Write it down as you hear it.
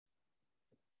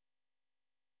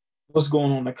What's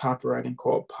going on the Copywriting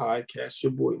Call podcast?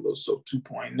 Your boy Lil Soap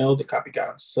 2.0, the copy got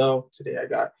himself. Today I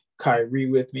got Kyrie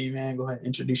with me, man. Go ahead and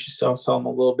introduce yourself. Tell them a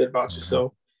little bit about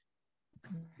yourself.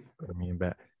 I mean,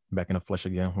 back in the flesh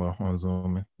again. Well, on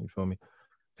Zoom, you feel me?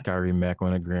 It's Kyrie Mac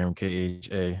on the gram,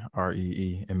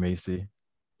 KHAREEMAC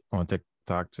on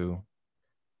TikTok too.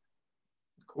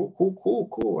 Cool.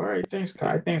 All right, thanks,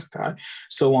 Kai.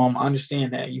 So, I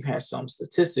understand that you had some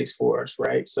statistics for us,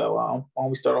 right? So, why don't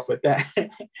we start off with that?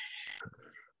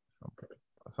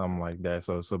 Something like that.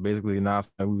 So basically, now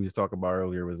we was talking about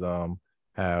earlier was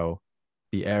how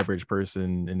the average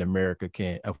person in America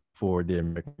can't afford the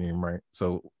American dream, right?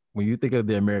 So when you think of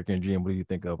the American dream, what do you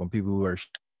think of when people who are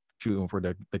shooting for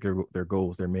their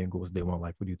goals, their main goals they want?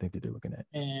 Like, what do you think that they're looking at?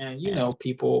 And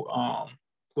people,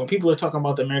 when people are talking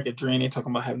about the American dream, they're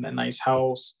talking about having a nice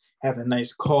house, having a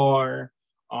nice car,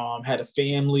 had a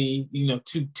family,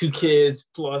 two kids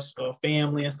plus a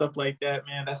family and stuff like that.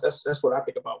 Man, that's what I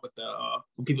think about with the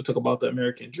when people talk about the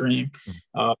American dream.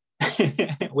 What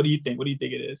do you think? What do you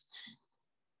think it is?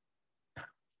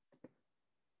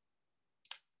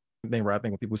 Thing where I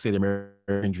think when people say the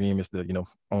American dream is the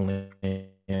only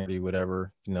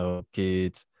whatever,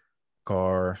 kids,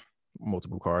 car,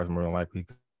 multiple cars, more than likely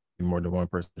more than one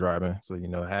person driving. So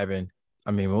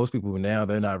most people now,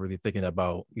 they're not really thinking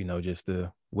about just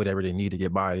the whatever they need to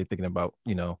get by. They're thinking about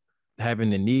having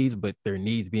the needs, but their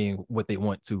needs being what they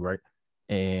want to, right?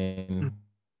 And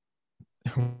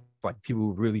like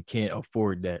people really can't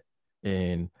afford that.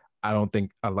 And I don't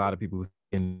think a lot of people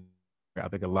I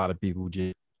think a lot of people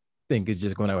just think it's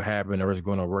just going to happen or it's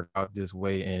going to work out this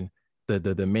way. And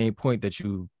the main point that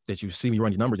you see when you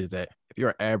run these numbers is that if you're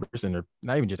an average person, or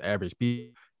not even just average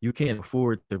people, you can't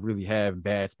afford to really have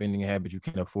bad spending habits. You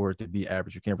can't afford to be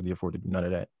average. You can't really afford to do none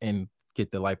of that and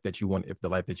get the life that you want. If the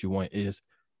life that you want is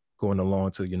going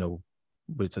along to,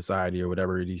 with society or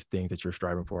whatever these things that you're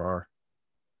striving for are.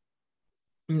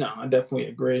 No, I definitely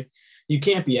agree. You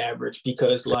can't be average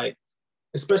because, like,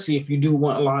 especially if you do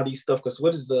want a lot of these stuff, because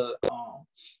what is the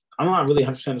I'm not really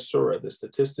 100% sure of the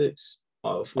statistics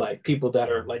of like people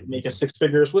that are like making six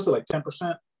figures. What's it, like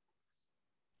 10%?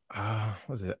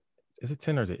 What's it? Is it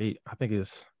 10 or is it 8? I think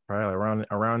it's probably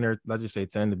around there. Let's just say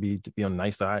 10 to be on the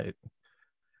nice side.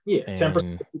 Yeah,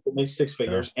 10% of people make six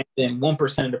figures, and then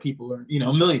 1% of the people are,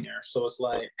 millionaires. So it's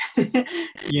like,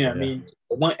 I mean,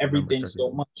 I want everything so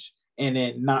much, and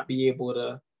then not be able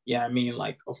to,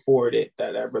 like afford it.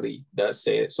 That really does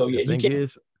say it. So yeah, you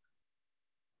can't.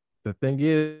 The thing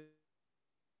is,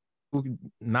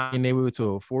 not being able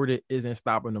to afford it isn't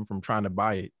stopping them from trying to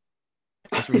buy it.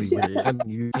 That's really what it is.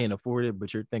 You can't afford it,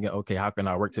 but you're thinking, okay, how can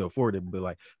I work to afford it? But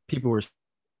like people are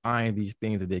buying these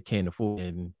things that they can't afford.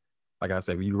 And like I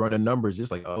said, when you run the numbers,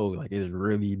 just like, oh, like it's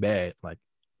really bad. Like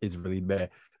it's really bad.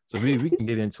 So we can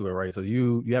get into it, right? So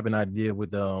you have an idea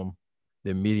what the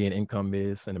median income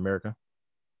is in America?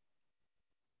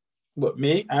 What,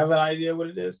 me? I have an idea what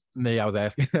it is. No, I was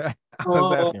asking. I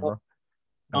was asking, bro.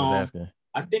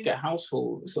 I think a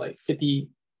household is like 50.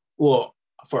 Well,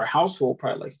 for a household,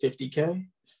 probably like 50K.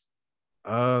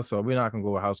 So we're not gonna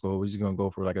go with household. We're just gonna go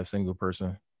for like a single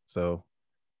person. So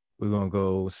we're gonna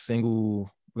go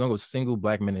single. We're gonna go single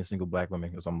black men and single black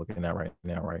women. That's what I'm looking at right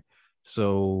now, right?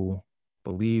 So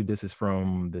believe this is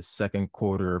from the second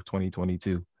quarter of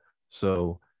 2022.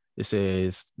 So it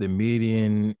says the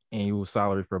median annual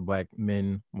salary for black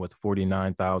men was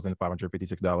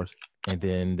 $49,556, and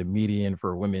then the median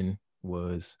for women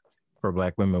for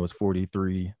black women was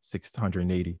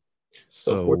 43,680.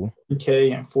 So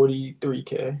 40K and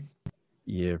 43K.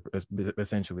 Yeah,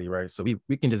 essentially, right? So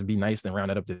we can just be nice and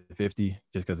round it up to 50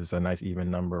 just because it's a nice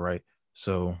even number, right?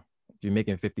 So if you're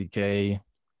making 50K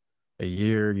a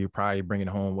year, you're probably bringing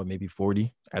home maybe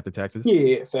 40 after taxes.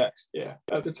 Yeah, facts. Yeah,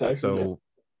 after taxes. So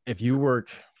if you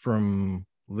work from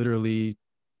literally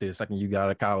the second you got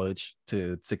out of college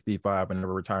to 65 and the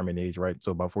retirement age, right?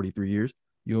 So about 43 years,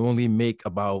 you only make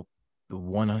about the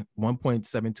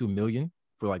 1.72 million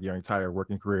for like your entire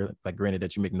working career. Like granted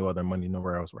that you make no other money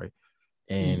nowhere else, right?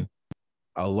 And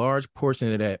a large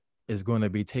portion of that is going to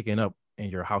be taken up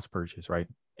in your house purchase, right?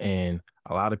 And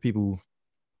a lot of people,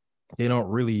 they don't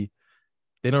really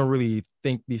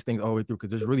think these things all the way through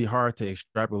because it's really hard to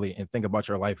extrapolate and think about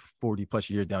your life 40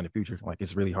 plus years down the future. Like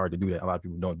it's really hard to do that. A lot of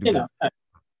people don't do that.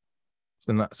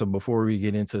 So before we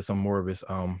get into some more of this,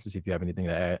 to see if you have anything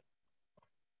to add.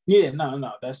 Yeah,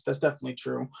 no, that's definitely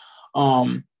true.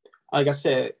 Like I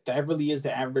said, that really is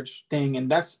the average thing, and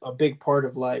that's a big part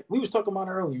of like we was talking about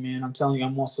earlier, man. I'm telling you,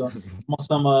 I'm on some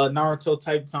Naruto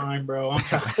type time, bro.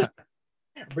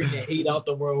 bring the hate out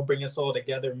the world, bring us all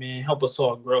together, man, help us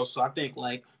all grow. So I think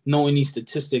like knowing these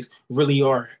statistics really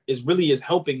is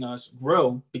helping us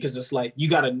grow, because it's like you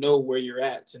got to know where you're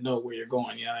at to know where you're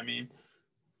going. You know what I mean?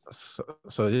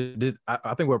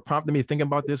 I think what prompted me thinking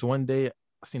about this one day, I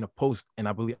seen a post, and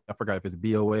I forgot if it's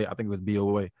BOA. I think it was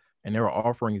BOA, and they were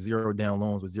offering 0 down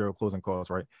loans with 0 closing costs,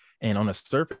 right? And on the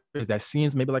surface, that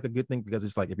seems maybe like a good thing, because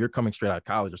it's like if you're coming straight out of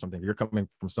college or something, if you're coming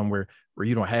from somewhere where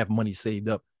you don't have money saved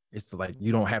up, it's like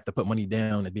you don't have to put money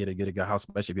down to be able to get a good house,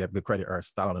 especially if you have good credit or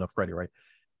solid enough credit, right?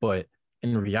 But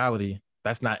in reality,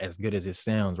 that's not as good as it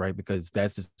sounds, right? Because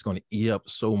that's just going to eat up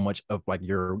so much of like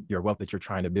your wealth that you're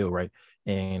trying to build, right?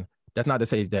 And that's not to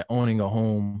say that owning a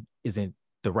home isn't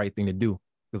the right thing to do,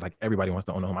 because like everybody wants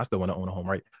to own a home. I still want to own a home,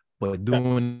 right? But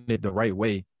doing it the right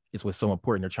way is what's so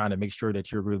important. They're trying to make sure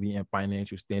that you're really in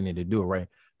financial standing to do it, right?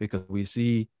 Because we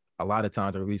see a lot of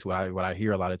times, or at least what I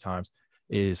hear a lot of times,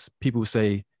 is people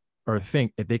say or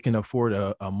think if they can afford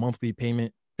a monthly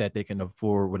payment, that they can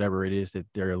afford whatever it is that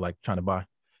they're like trying to buy.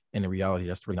 And in reality,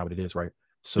 that's really not what it is, right?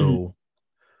 So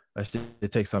let's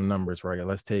just take some numbers, right?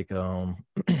 Let's take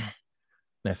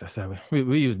that's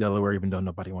we use Delaware, even though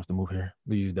nobody wants to move here.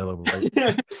 We use Delaware, right?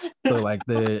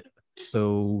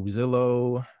 So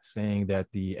Zillow saying that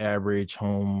the average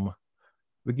home,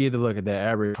 we get to look at the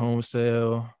average home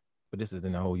sale, but this is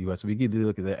in the whole US. We get to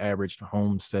look at the average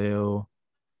home sale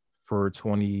for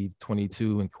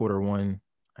 2022 in quarter 1.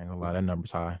 I ain't gonna lie, that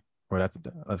number's high. Or let's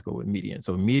go with median.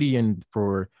 So median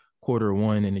for quarter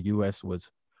 1 in the US was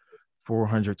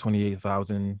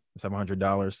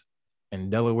 $428,700. In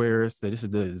Delaware, so this is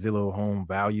the Zillow home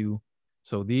value.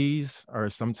 So these are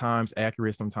sometimes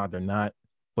accurate, sometimes they're not,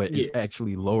 but it's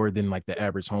actually lower than like the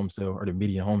average home sale or the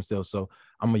median home sale. So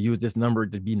I'm gonna use this number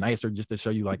to be nicer, just to show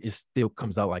you like it still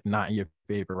comes out like not in your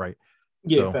favor, right?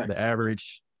 So fact. the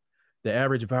average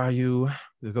value,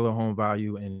 the Zillow home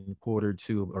value in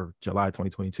Q2 or July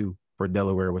 2022 for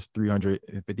Delaware was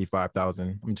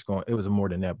 $355,000. It was more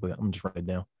than that, but I'm just writing it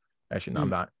down. Actually, no, I'm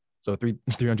not. So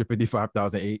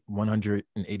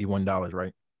 $355,181,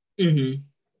 right?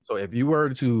 So if you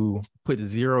were to put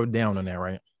 0 down on that,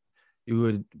 right, you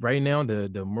would right now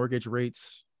the mortgage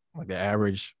rates, like the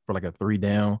average for like a 3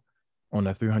 down on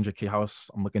a 300K house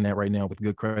I'm looking at right now with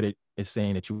good credit is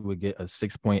saying that you would get a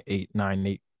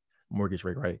 6.898 mortgage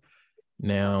rate, right?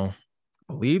 Now,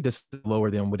 I believe this is lower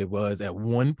than what it was at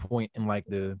one point in like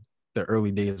the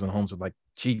early days when homes were like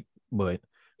cheap, but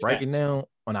right now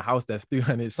on a house that's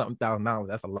 $300-something thousand,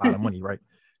 that's a lot of money, right?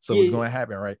 So what's going to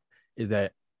happen, right, is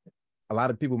that a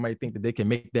lot of people might think that they can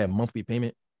make that monthly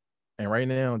payment. And right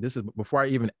now, this is before I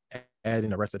even add in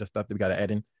the rest of the stuff that we got to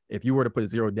add in. If you were to put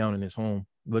 0 down in this home,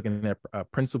 looking at a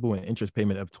principal and interest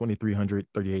payment of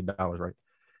 $2,338, right?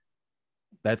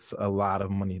 That's a lot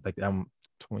of money. Like I'm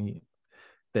 20.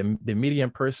 The median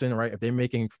person, right? If they're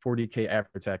making 40K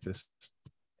after taxes,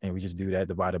 and we just do that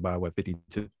divided by what,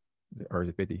 52, or is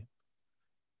it 50?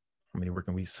 How many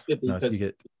working weeks? 50, no, so you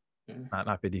get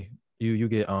not 50. You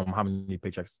get how many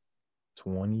paychecks?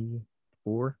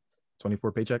 24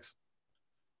 paychecks.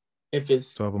 If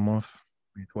it's 12 a month,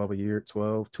 12 a year,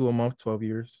 2 a month, 12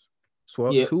 years,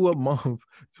 2 a month,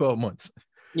 12 months.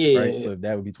 Right. So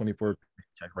that would be 24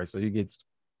 paychecks, right? So you get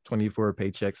 24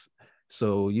 paychecks.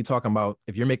 So you're talking about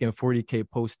if you're making 40K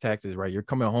post taxes, right? You're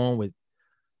coming home with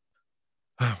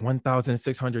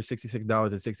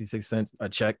 $1,666.66 a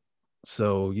check.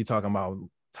 So you're talking about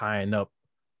tying up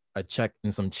a check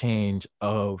and some change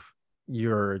of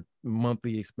your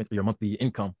monthly expense, your monthly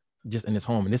income just in this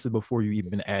home. And this is before you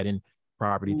even add in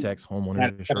property tax,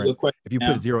 homeowners insurance. If you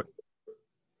put 0,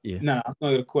 No, I'm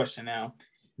gonna get a question now.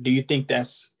 Do you think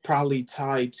that's probably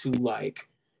tied to like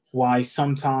why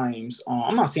sometimes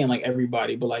I'm not saying like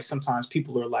everybody, but like sometimes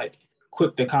people are like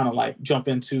quick to kind of like jump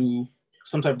into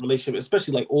some type of relationship,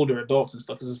 especially like older adults and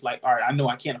stuff, because it's like, all right, I know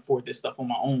I can't afford this stuff on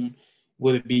my own.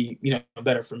 Would it be,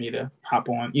 better for me to hop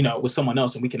on, with someone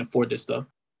else and we can afford this stuff?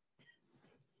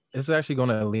 It's actually going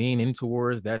to lean in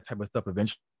towards that type of stuff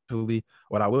eventually.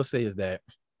 What I will say is that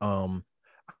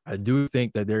I do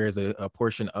think that there is a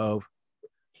portion of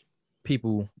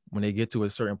people when they get to a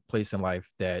certain place in life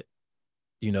that,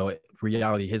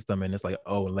 reality hits them and it's like,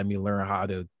 oh, let me learn how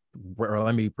to,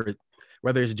 or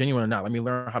whether it's genuine or not, let me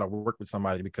learn how to work with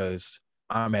somebody because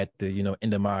I'm at the,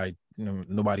 end of my,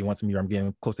 nobody wants me or I'm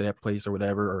getting close to that place or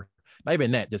whatever, or not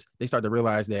even that, just they start to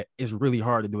realize that it's really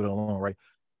hard to do it alone, right?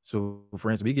 So for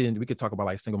instance, we could talk about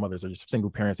like single mothers or just single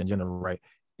parents in general, right?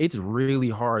 It's really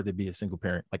hard to be a single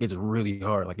parent. Like it's really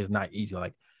hard. Like it's not easy.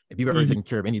 Like If you've ever taken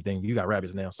care of anything, you got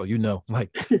rabbits now. So, like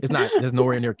it's not, there's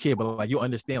nowhere in your kid, but like you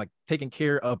understand, like taking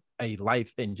care of a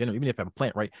life in general, even if I'm a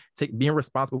plant, right? Being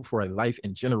responsible for a life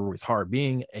in general is hard.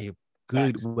 Being a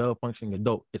good, well-functioning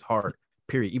adult is hard,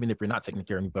 period. Even if you're not taking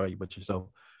care of anybody but yourself.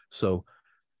 So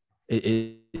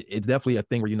it's definitely a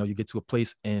thing where, you get to a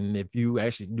place, and if you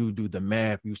actually do the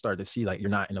math, you start to see like you're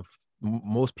not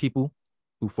most people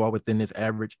who fall within this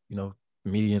average,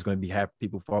 median is going to be half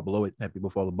people fall below it, half people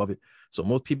fall above it. So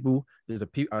most people, there's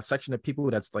a section of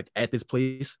people that's like at this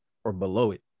place or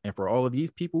below it. And for all of these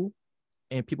people,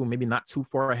 and people maybe not too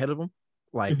far ahead of them,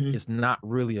 like it's not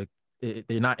really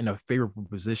they're not in a favorable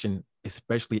position,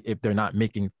 especially if they're not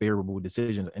making favorable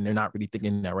decisions and they're not really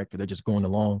thinking that right, because they're just going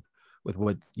along with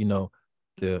what,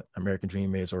 the American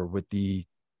dream is or what the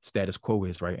status quo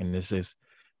is, right? And this is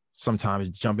sometimes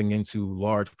jumping into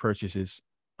large purchases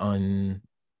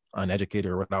uneducated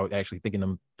or without actually thinking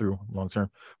them through long term,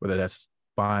 whether that's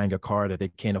buying a car that they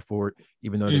can't afford,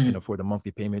 even though they can afford the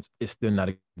monthly payments, it's still not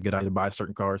a good idea to buy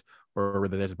certain cars, or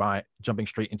whether that's jumping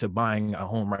straight into buying a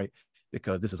home, right?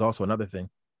 Because this is also another thing.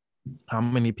 How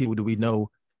many people do we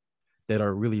know that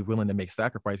are really willing to make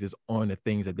sacrifices on the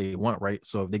things that they want, right?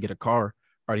 So if they get a car,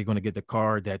 are they going to get the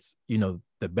car that's,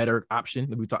 the better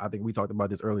option? I think we talked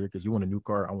about this earlier, because you want a new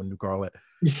car, I want a new car.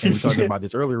 And we talked about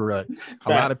this earlier. A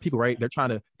lot of people, right? They're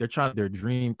trying their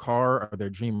dream car or their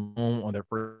dream home on their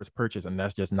first purchase. And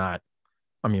that's just not,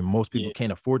 most people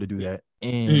can't afford to do that.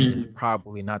 And it's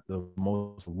probably not the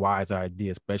most wise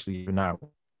idea, especially if you're not,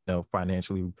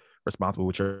 financially responsible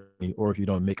with or if you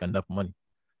don't make enough money.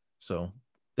 So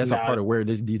that's a part of where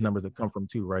these numbers have come from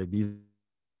too, right? These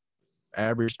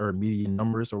average or median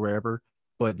numbers or wherever,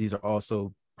 but these are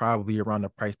also probably around the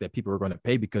price that people are going to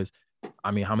pay, because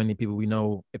how many people we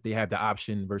know, if they have the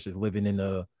option versus living in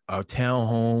a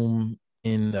townhome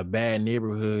in a bad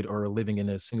neighborhood, or living in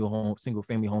a single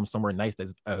family home somewhere nice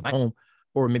that's a home,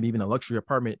 or maybe even a luxury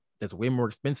apartment that's way more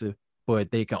expensive,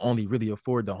 but they can only really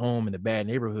afford the home in the bad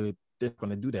neighborhood, they're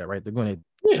going to do that, right? They're going to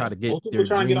try to get their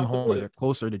dream home, or they're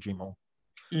closer to dream home.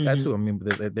 That's who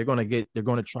they're going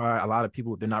to try. A lot of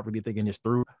people, they're not really thinking this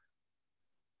through,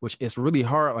 which is really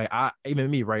hard. Like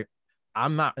even me, right?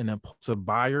 I'm not an impulsive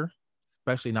buyer,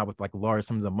 especially not with like large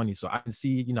sums of money. So I can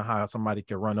see, how somebody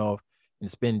can run off and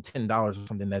spend $10 or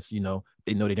something that's, they know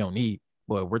they don't need,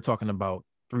 but we're talking about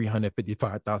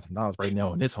 $355,000 right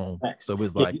now in this home. So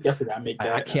it's like,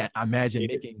 I can't imagine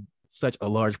making such a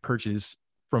large purchase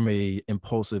from a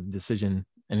impulsive decision.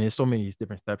 And there's so many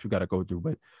different steps you got to go through,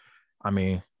 but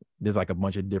there's like a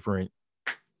bunch of different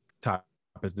topics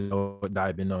to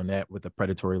dive in on that with the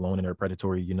predatory loan and their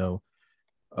predatory,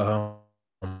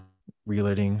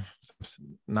 relating.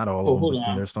 Not all of them,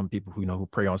 but there's some people who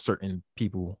prey on certain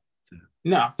people.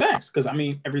 No, facts. Because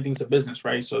everything's a business,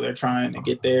 right? So they're trying to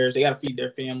get theirs. They got to feed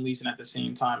their families, and at the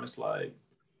same time, it's like,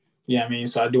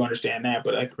 so I do understand that.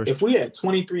 But like, if we had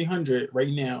 2,300 right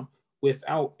now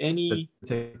without any,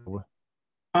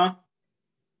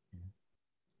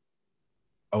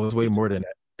 Oh, it's way more than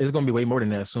that. It's gonna be way more than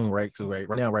that soon, right? So right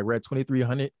now, right, we're at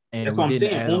 2,300, and that's what I'm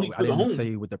saying. Only I didn't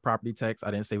say with the property tax.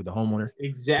 I didn't say with the homeowner.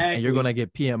 Exactly. And you're gonna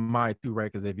get PMI too, right?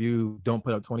 Because if you don't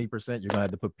put up 20%, you're gonna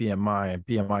have to put PMI, and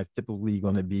PMI is typically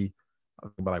gonna be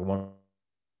about like one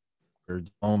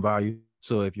loan value.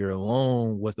 So if your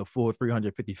loan was the full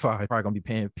 355, probably gonna be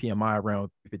paying PMI around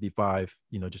 55,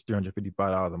 just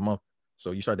 $355 a month.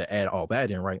 So you start to add all that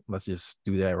in, right? Let's just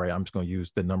do that, right? I'm just gonna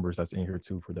use the numbers that's in here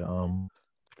too for the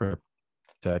for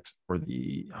tax for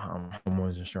the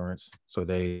homeowners insurance. So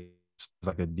it's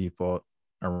like a default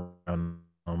around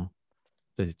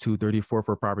there's 234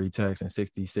 for property tax and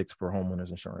 66 for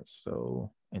homeowners insurance. So,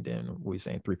 and then we're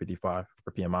saying 355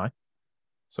 for PMI.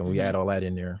 So we add all that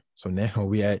in there. So now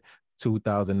we at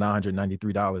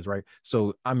 $2,993, right?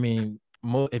 So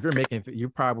if you're making, you're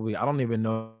probably, I don't even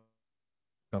know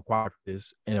qualify for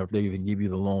this, and if they even give you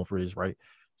the loan for this, right?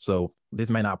 So this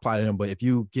may not apply to them, but if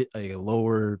you get a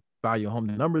lower value home,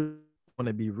 the numbers going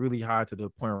to be really high to the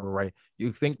point where, right,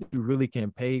 you think that you really can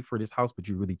pay for this house, but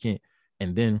you really can't.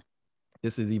 And then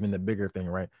this is even the bigger thing,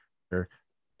 right?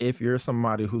 If you're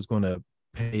somebody who's going to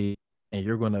pay, and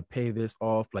you're going to pay this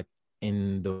off like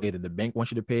in the way that the bank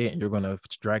wants you to pay it, and you're going to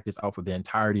drag this out for the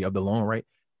entirety of the loan, right?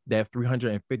 That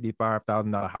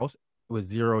 $355,000 house with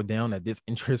zero down at this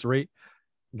interest rate,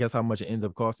 guess how much it ends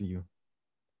up costing you?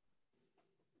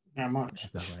 How much?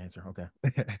 That's not my answer. Okay.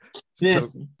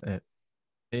 Yes. So, it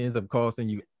ends up costing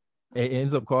you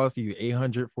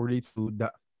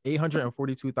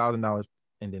 $842,000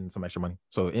 and then some extra money.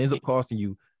 So it ends up costing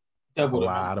you double a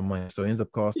lot of money. So it ends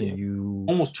up costing you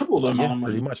almost triple the amount of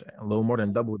money. Pretty much a little more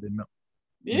than double the amount.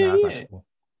 Yeah.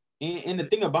 And the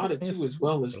thing about it too, as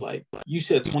well, is like you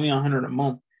said, 2,900 a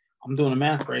month. I'm doing the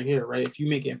math right here, right? If you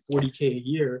making 40K a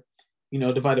year,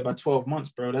 divided by 12 months,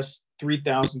 bro, that's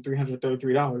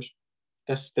 $3,333.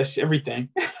 That's everything.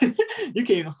 You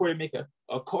can't even afford to make a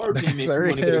car payment if you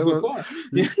want to get a good car.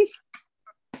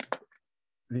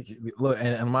 Look,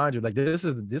 and mind you, like this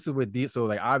is what these, so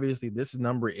like obviously this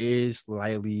number is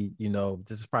slightly,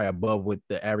 this is probably above what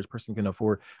the average person can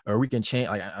afford, or we can change,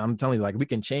 like I'm telling you, like we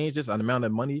can change this amount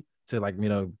of money to like,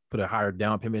 put a higher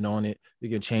down payment on it. We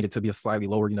can change it to be a slightly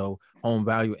lower, home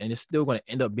value, and it's still going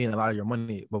to end up being a lot of your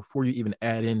money before you even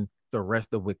add in the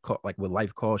rest of what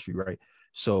life costs you, right?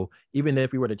 So even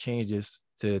if we were to change this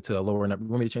to a lower number, we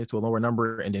want me to change to a lower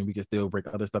number, and then we can still break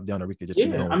other stuff down, or we could just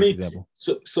keep going with this example.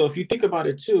 So if you think about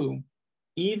it too,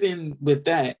 even with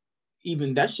that,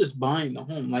 even that's just buying the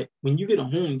home. Like when you get a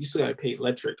home, you still got to pay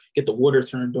electric, get the water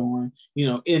turned on,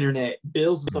 internet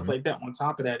bills and stuff like that. On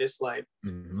top of that, it's like,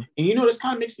 and this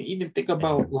kind of makes me even think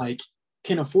about like,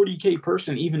 can a 40K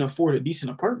person even afford a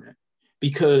decent apartment?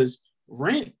 Because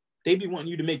rent, they be wanting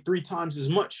you to make 3 times as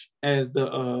much as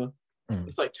the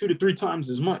it's like 2 to 3 times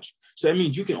as much. So that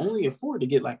means you can only afford to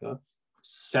get like a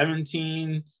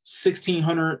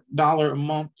 $1,600 a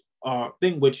month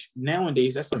thing, which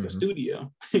nowadays that's like a studio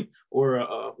or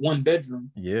a 1-bedroom.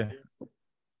 Yeah.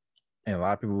 And a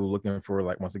lot of people are looking for,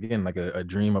 like, once again, like a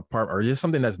dream apartment or just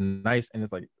something that's nice. And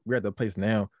it's like, we're at the place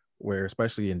now where,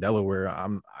 especially in Delaware, I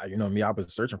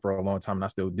was searching for a long time, and I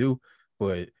still do,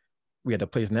 but we had a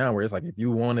place now where it's like, if you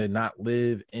want to not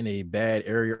live in a bad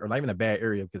area, or not even a bad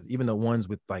area, because even the ones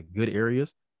with like good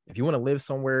areas, if you want to live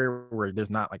somewhere where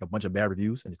there's not like a bunch of bad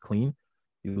reviews and it's clean,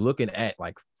 you're looking at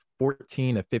like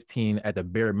 14 to 15 at the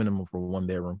bare minimum for 1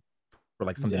 bedroom, for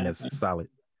like something that's solid.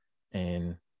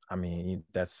 And I mean,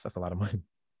 that's a lot of money.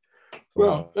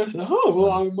 Bro, that's a hell of a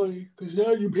lot of money, because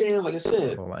now you're paying, like I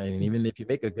said. And even if you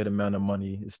make a good amount of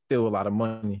money, it's still a lot of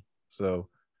money. So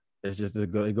it's just,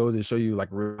 it goes to show you like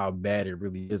how bad it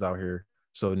really is out here.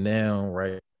 So now,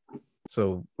 right?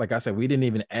 So like I said, we didn't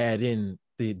even add in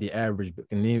the average,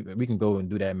 and we can go and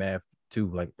do that math too,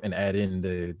 like, and add in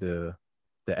the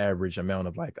average amount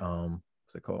of like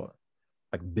what's it called,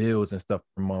 like bills and stuff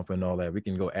per month and all that. We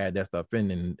can go add that stuff in,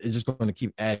 and it's just going to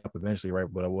keep adding up eventually,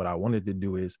 right? But what I wanted to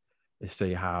do is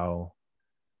say how.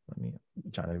 I'm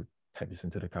trying to type this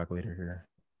into the calculator here,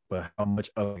 but how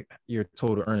much of your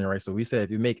total earning, right? So we said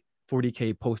if you make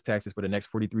 40K post taxes for the next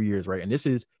 43 years, right? And this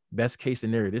is best case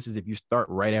scenario. This is if you start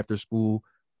right after school.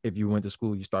 If you went to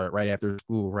school, you start right after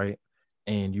school, right?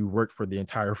 And you work for the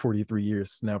entire 43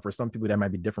 years. Now, for some people, that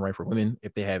might be different, right? For women,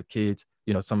 if they have kids,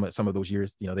 some of those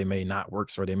years, they may not work,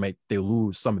 so they'll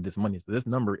lose some of this money. So this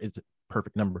number is a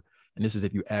perfect number. And this is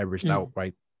if you averaged out,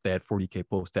 right, that 40K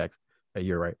post tax a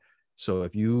year, right? So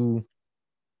if you,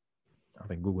 I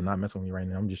think Google not messing with me right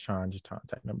now. I'm just trying to type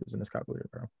numbers in this calculator,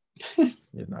 bro.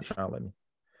 It's not trying to let me.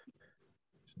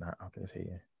 It's not. Okay, see.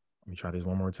 Let me try this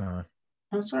one more time.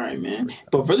 That's all right, man.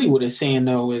 But really what it's saying,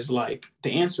 though, is like,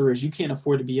 the answer is you can't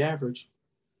afford to be average.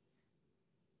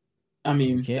 I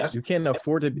mean, you can't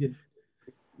afford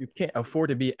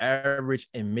to be average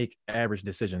and make average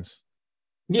decisions.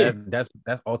 Yeah, that's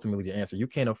ultimately the answer. You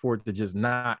can't afford to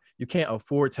you can't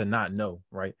afford to not know,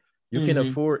 right? You can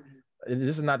afford.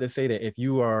 This is not to say that if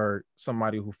you are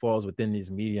somebody who falls within these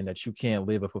median that you can't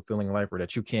live a fulfilling life, or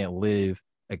that you can't live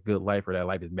a good life, or that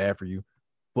life is bad for you.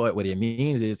 But what it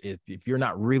means is if you're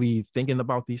not really thinking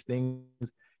about these things,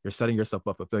 you're setting yourself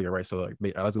up for failure, right? So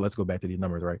like, let's go back to these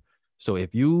numbers, right? So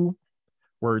if you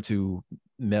were to,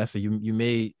 let's say you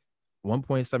made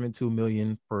 1.72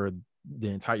 million for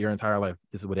your entire life,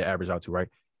 this is what it averaged out to, right?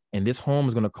 And this home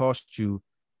is going to cost you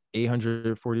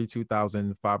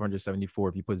 $842,574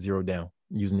 if you put zero down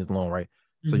using this loan, right?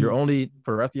 So you're only,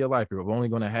 for the rest of your life, you're only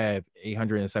going to have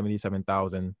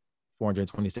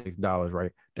 $877,426,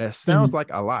 right? That sounds like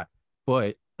a lot,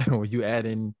 but when you add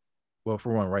in, well,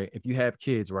 for one, right, if you have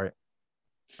kids, right,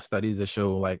 studies that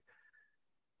show like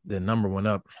the number went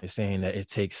up. It's saying that it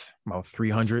takes about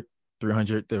 300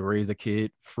 to raise a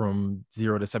kid from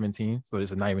 0 to 17. So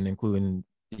this is not even including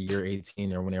the year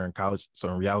 18 or when they're in college. So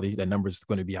in reality, that number is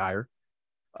going to be higher.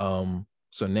 So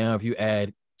now if you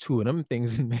add 2 of them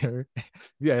things in there,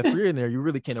 if you add 3 in there, you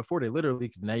really can't afford it, literally,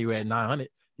 because now you add 900.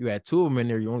 You add 2 of them in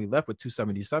there, you're only left with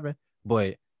 277.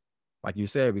 But like you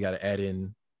said, we got to add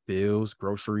in bills,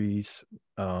 groceries,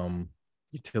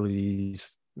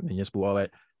 utilities, municipal, all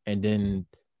that. And then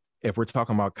if we're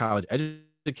talking about college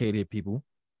educated people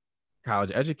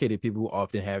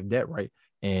often have debt, right?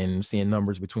 And seeing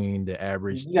numbers between the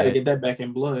average. You got to get that back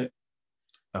in blood.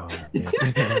 Oh,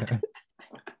 yeah.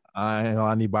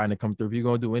 I need Biden to come through. If you're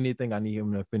gonna do anything, I need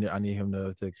him to finish. I need him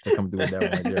to come through with that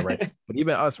one right there, right? But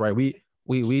even us, right?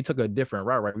 We took a different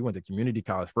route, right? We went to community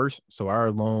college first, so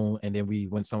our loan, and then we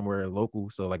went somewhere local.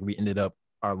 So like we ended up,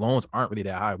 our loans aren't really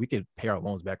that high. We could pay our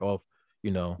loans back off,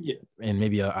 Yeah. and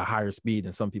maybe a higher speed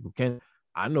than some people can.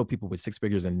 I know people with six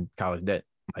figures in college debt.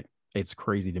 Like it's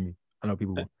crazy to me. I know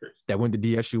people that went to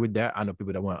DSU with that. I know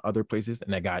people that went other places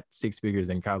and that got six figures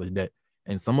in college debt.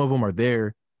 And some of them are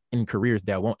there in careers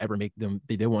that won't ever make them,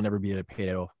 they won't ever be able to pay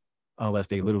that off unless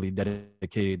they literally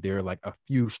dedicated their like a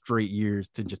few straight years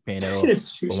to just paying that off.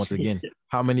 But once again,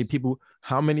 how many people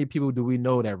do we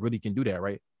know that really can do that,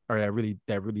 right? Or that really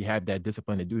have that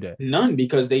discipline to do that? None,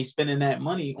 because they spending that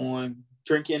money on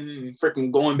drinking and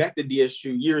freaking going back to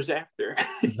DSU years after.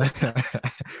 But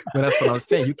that's what I'm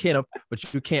saying. You can't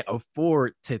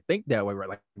afford to think that way, right?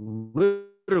 Like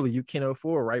literally, you can't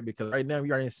afford, right? Because right now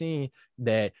you're already seeing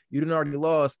that you done already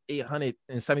lost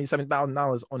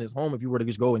 $877,000 on his home if you were to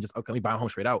just go and just okay, buy a home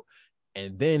straight out,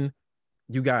 and then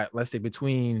you got, let's say,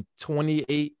 between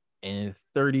 $28,000 and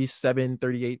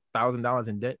 $38,000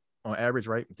 in debt on average,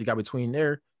 right? If you got between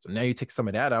there, so now you take some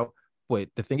of that out. But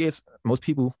the thing is, most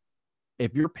people,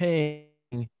 if you're paying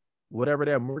whatever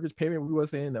that mortgage payment we were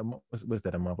saying, what's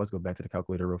that a month? Let's go back to the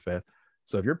calculator real fast.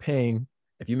 So if you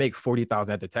make $40,000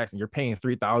 after tax and you're paying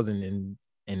 $3,000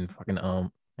 in fucking I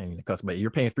mean the cuss, but you're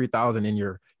paying $3,000 in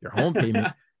your home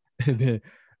payment,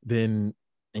 then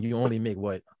and you only make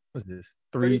what's this,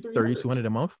 $3,200 a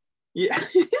month? Yeah.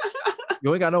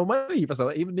 You ain't got no money.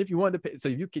 So even if you wanted to pay, so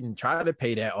you can try to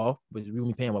pay that off, but you're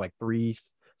only paying like $3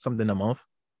 something a month.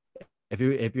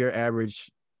 If your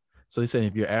average, so they said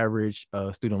if your average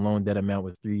student loan debt amount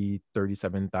was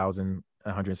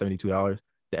 $337,172,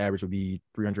 the average would be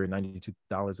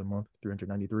 $392 a month,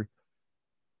 $393.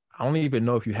 I don't even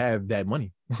know if you have that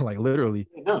money, like literally.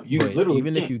 No, you literally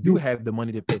even can't. If you do have the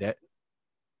money to pay that,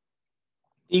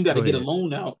 you got to get a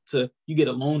loan out to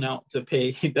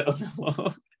pay the other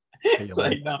loan. It's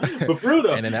like, no, but for real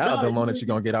though, and then that other loan that you're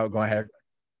gonna get out gonna have.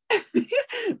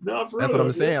 No, for that's real, what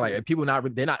I'm saying. Like people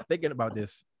they're not thinking about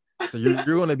this. So you're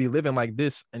gonna be living like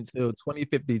this until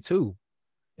 2052,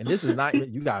 and this is not.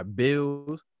 You got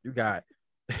bills, you got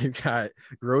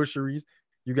groceries,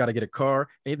 you got to get a car.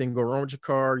 Anything go wrong with your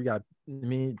car, you got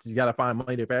to find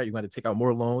money to pay. You got to take out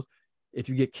more loans. If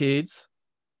you get kids,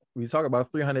 we talk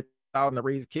about $300,000 to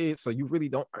raise kids, so you really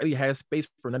don't really have space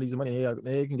for none of these money.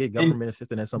 They can get government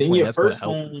assistance at some point. Your first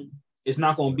home is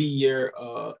not going to be your.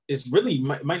 It's really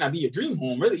might not be your dream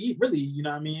home. Really, you know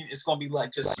what I mean? It's going to be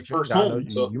like just your first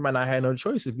home. So you might not have no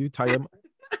choice if you tie your.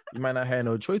 You might not have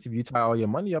no choice if you tie all your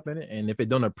money up in it, and if it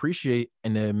don't appreciate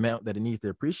in the amount that it needs to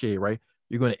appreciate, right?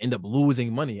 You're going to end up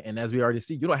losing money. And as we already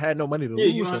see, you don't have no money to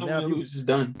lose. You don't have no money to lose. It's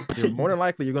done. You're more than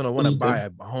likely you're going to want to buy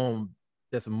a home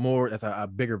that's a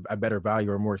better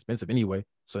value or more expensive anyway.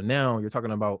 So now you're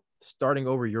talking about starting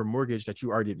over your mortgage that you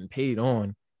already been paid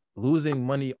on, losing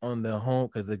money on the home,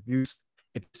 because if you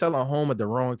sell a home at the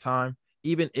wrong time,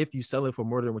 even if you sell it for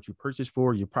more than what you purchased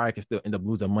for, you probably can still end up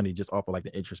losing money just off of like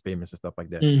the interest payments and stuff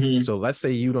like that. Mm-hmm. So let's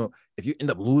say if you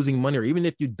end up losing money, or even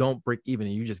if you don't break even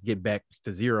and you just get back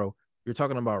to zero, you're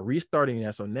talking about restarting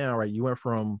that. So now, right, you went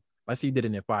from, let's say you did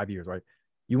it in 5 years, right?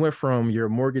 You went from your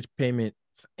mortgage payment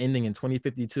ending in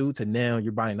 2052 to now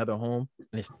you're buying another home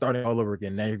and it's starting all over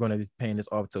again. Now you're going to be paying this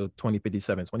off to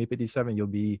 2057. 2057, you'll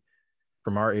be,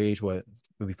 from our age, you'll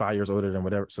be 5 years older than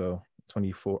whatever. So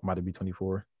 24, might be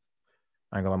 24.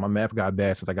 I ain't gonna lie, my math got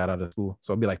bad since I got out of school.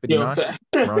 So it'll be like 59,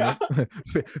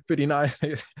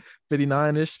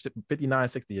 59-ish, 59,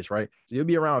 60-ish, right? So you'll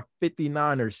be around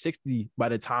 59 or 60 by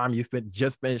the time you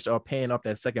just finished paying off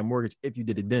that second mortgage if you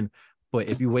did it then. But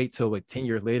if you wait till like 10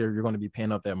 years later, you're going to be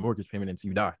paying off that mortgage payment until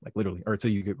you die, like literally, or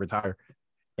until you get retired.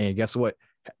 And guess what?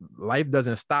 Life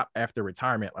doesn't stop after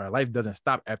retirement, or life doesn't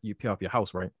stop after you pay off your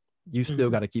house, right? You still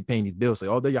got to keep paying these bills. So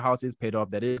although your house is paid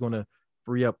off, that is going to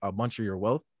free up a bunch of your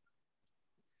wealth.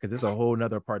 Because it's a whole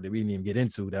nother part that we didn't even get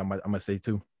into that I'm gonna say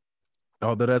too.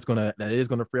 Although that is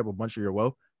gonna free up a bunch of your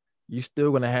wealth, you're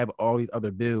still gonna have all these other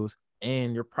bills,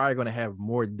 and you're probably gonna have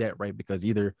more debt, right? Because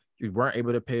either you weren't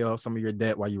able to pay off some of your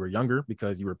debt while you were younger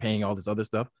because you were paying all this other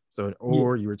stuff,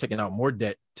 or you were taking out more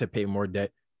debt to pay more debt.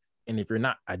 And if you're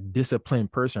not a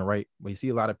disciplined person, right? We see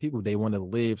a lot of people, they do want to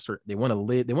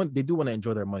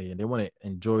enjoy their money and they want to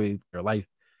enjoy their life.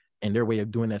 And their way of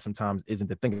doing that sometimes isn't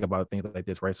to think about things like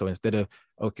this, right? So instead of,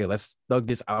 okay, let's thug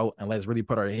this out and let's really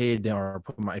put our head down, or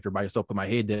if you're by yourself, put my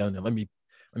head down and let me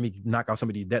knock out some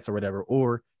of these debts or whatever.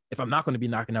 Or if I'm not going to be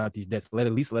knocking out these debts,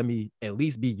 let me at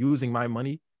least be using my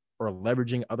money or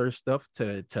leveraging other stuff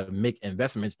to make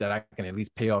investments that I can at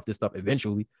least pay off this stuff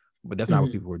eventually. But that's not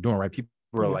what people are doing, right? People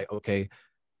are like, okay,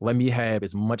 let me have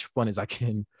as much fun as I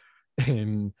can,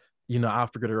 and I'll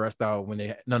figure the rest out when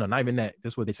they. No, not even that.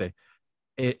 This is what they say.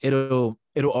 It'll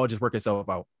all just work itself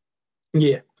out.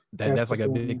 Yeah. That's like That's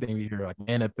a the big one. thing we hear, like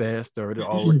manifest, or it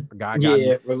all God got me.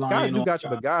 Yeah, God relying do on got you,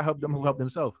 but God. God help them who help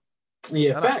themselves.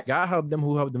 Yeah, Not facts. God help them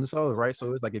who help themselves, right?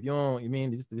 So it's like if you don't, you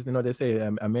mean just they say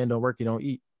a man don't work, you don't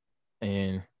eat,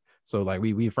 and so like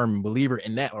we firm believer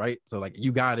in that, right? So like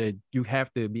you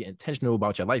have to be intentional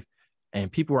about your life, and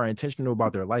people are intentional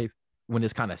about their life when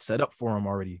it's kind of set up for them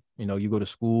already. You go to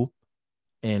school,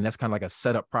 and that's kind of like a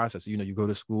setup process. You go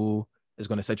to school, it's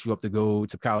going to set you up to go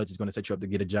to college, it's going to set you up to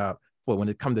get a job. But when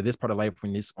it comes to this part of life,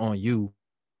 when it's on you,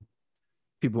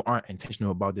 people aren't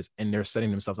intentional about this, and they're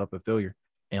setting themselves up for failure.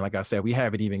 And like I said, we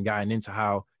haven't even gotten into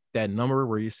how that number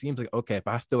where it seems like, okay, if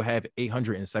I still have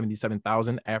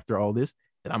 877,000 after all this,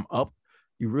 that I'm up.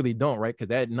 You really don't, right? Because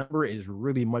that number is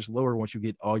really much lower once you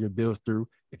get all your bills through,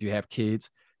 if you have kids.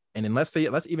 And then let's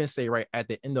even say, right, at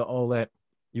the end of all that,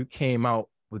 you came out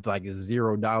with like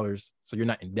 $0. So you're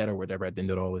not in debt or whatever at the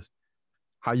end of all this.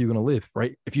 How are you gonna live,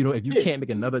 right? If you Yeah. can't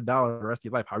make another dollar the rest of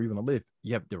your life, how are you gonna live?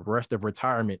 You have the rest of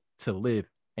retirement to live,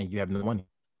 and you have no money.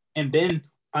 And then,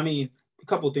 I mean, a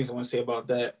couple of things I want to say about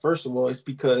that. First of all, it's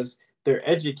because they're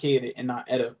educated and not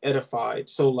edified.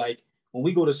 So, like, when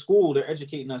we go to school, they're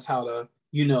educating us how to,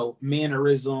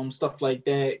 mannerism, stuff like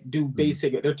that, do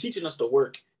basic. They're teaching us to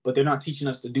work, but they're not teaching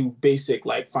us to do basic,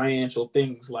 like, financial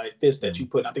things like this that you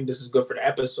put. And I think this is good for the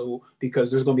episode because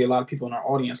there's going to be a lot of people in our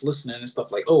audience listening and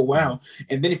stuff like, oh, wow.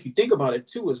 And then if you think about it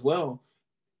too, as well,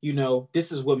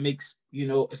 this is what makes,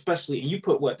 especially, and you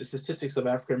put what the statistics of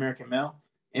African American male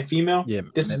and female. Yeah,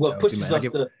 This is what pushes us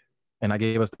to. And I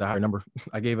gave us the higher number.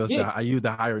 I used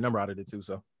the higher number out of it too.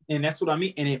 So, and that's what I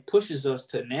mean. And it pushes us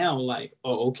to now, like,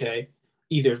 oh, okay,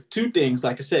 either two things.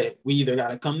 Like I said, we either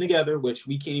got to come together, which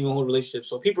we can't even hold relationships.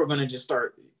 So people are going to just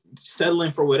start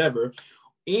settling for whatever,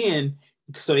 and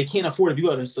so they can't afford to be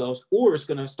by themselves, or it's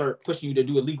going to start pushing you to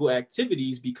do illegal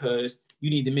activities because you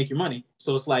need to make your money.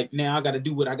 So it's like, now I got to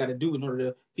do what I got to do in order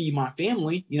to feed my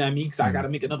family. You know what I mean? Because I got to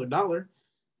make another dollar.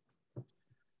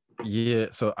 Yeah,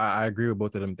 so I agree with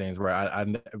both of them things. Right, I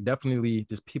definitely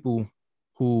just people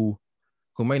who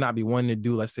may not be wanting to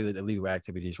do, let's say, the illegal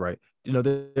activities. Right,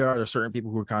 there are certain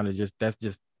people who are kind of that's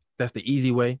the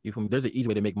easy way. There's an easy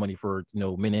way to make money for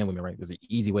men and women. Right, there's an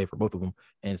easy way for both of them,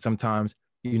 and sometimes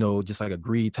just like a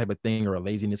greed type of thing or a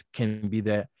laziness can be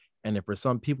that. And then for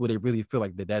some people, they really feel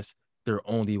like that's their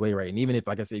only way. Right, and even if,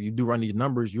 like I said, you do run these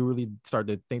numbers, you really start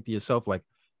to think to yourself like,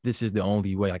 this is the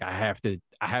only way. Like you have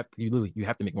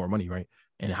to make more money, right?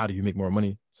 And how do you make more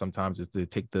money? Sometimes it's to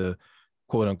take the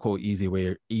quote unquote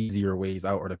easier ways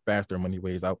out, or the faster money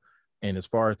ways out. And as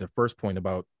far as the first point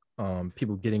about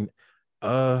people getting,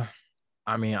 I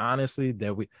mean, honestly,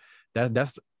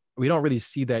 that's we don't really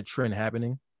see that trend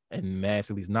happening in mass,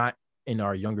 at least not in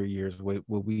our younger years. What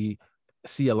we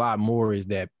see a lot more is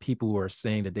that people are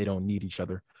saying that they don't need each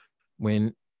other,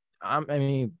 when I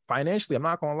mean, financially, I'm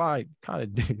not gonna lie, you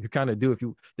kind of do if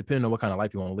you, depending on what kind of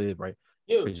life you want to live, right?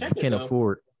 Yo, Because check you it can't though.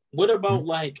 afford. What about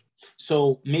like,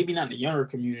 so maybe not in the younger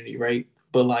community, right?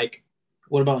 But like,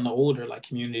 what about in the older like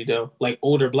community though? Like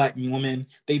older black women,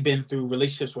 they've been through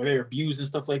relationships where they're abused and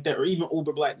stuff like that, or even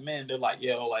older black men, they're like,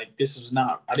 yo, like this was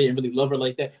not, I didn't really love her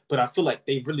like that, but I feel like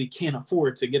they really can't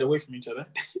afford to get away from each other.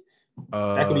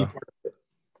 That could be part of it.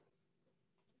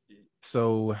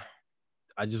 So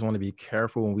I just want to be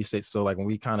careful when we say, so like when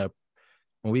we kind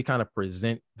of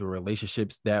present the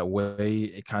relationships that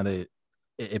way,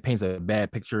 it paints a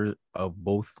bad picture of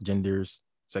both genders,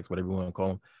 sex, whatever you want to call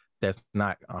them. That's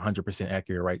not 100%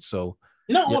 accurate, right? So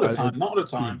Not yeah, all the time, not all the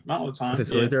time, not all the time.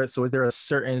 so Yeah. is there a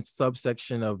certain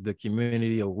subsection of the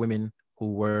community of women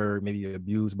who were maybe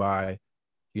abused by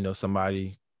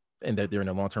somebody, and that they're in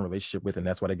a long-term relationship with, and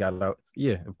that's why they got out?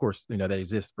 Yeah, of course, that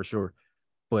exists for sure,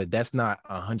 but that's not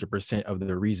 100% of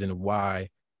the reason why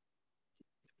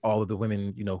all of the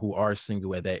women who are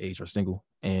single at that age are single.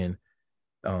 And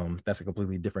that's a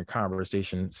completely different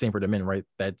conversation. Same for the men, right?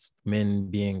 That's men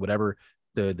being whatever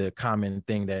the common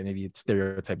thing that maybe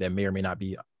stereotype that may or may not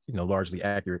be largely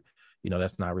accurate.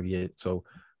 That's not really it. So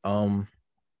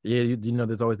yeah,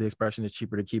 there's always the expression it's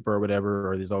cheaper to keep her or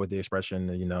whatever, or there's always the expression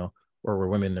or where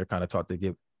women, they're kind of taught to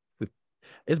give,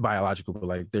 it's biological, but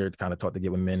like they're kind of taught to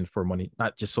get with men for money,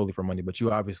 not just solely for money, but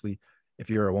you obviously, if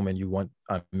you're a woman, you want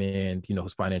a man,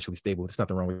 who's financially stable. There's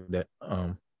nothing wrong with that.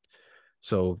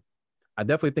 So I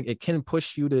definitely think it can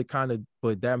push you to kind of,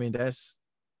 but that,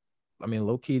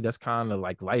 low key, that's kind of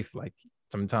like life. Like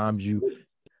sometimes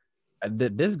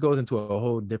this goes into a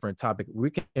whole different topic. We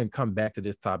can come back to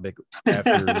this topic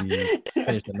after we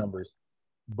finish the numbers,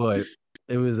 but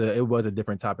it was a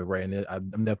different topic, right? And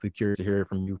I'm definitely curious to hear it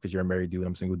from you because you're a married dude.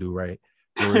 I'm a single dude, right?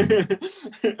 Where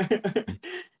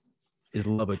is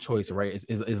love a choice, right?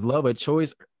 Is love a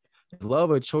choice? Is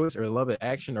love a choice or love an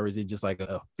action, or is it just like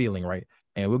a feeling, right?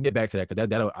 And we'll get back to that because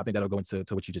I think that'll go into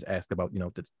what you just asked about,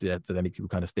 that make people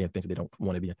kind of stay in things that they don't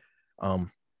want to be in.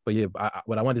 But yeah,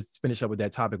 what I wanted to finish up with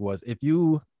that topic was if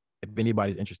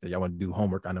anybody's interested, y'all want to do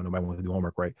homework. I know nobody wants to do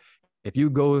homework, right? If you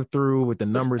go through with the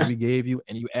numbers we gave you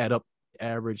and you add up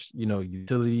average,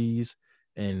 utilities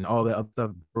and all that other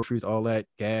stuff, groceries, all that,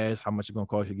 gas, how much it's gonna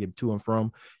cost you to get to and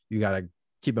from, you gotta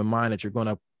keep in mind that you're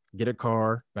gonna get a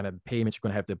car, you're gonna have payments,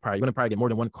 you're gonna probably get more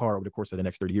than one car over the course of the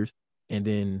next 30 years. And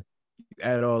then you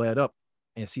add all that up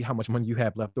and see how much money you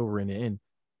have left over in the end.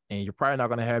 And you're probably not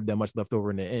gonna have that much left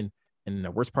over in the end. And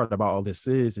the worst part about all this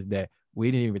is that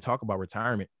we didn't even talk about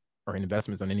retirement or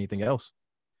investments on anything else.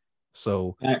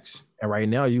 So, Thanks. And right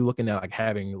now you're looking at like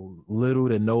having little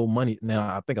to no money. Now,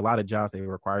 I think a lot of jobs, they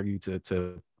require you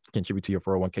to contribute to your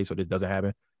 401k, so this doesn't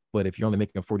happen. But if you're only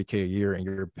making $40K a year and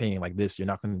you're paying like this, you're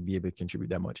not going to be able to contribute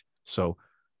that much. So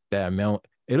that amount,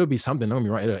 it'll be something, don't get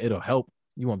me wrong, it'll help.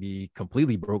 You won't be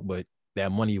completely broke, but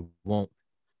that money won't.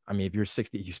 I mean, if you're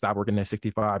 60, you stop working at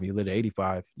 65, you live at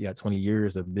 85, you got 20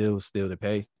 years of bills still to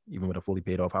pay, even with a fully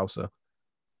paid off house. So,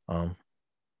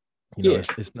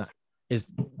 it's not,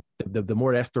 it's the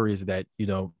more that story is that,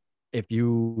 if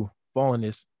you fall in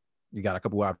this, you got a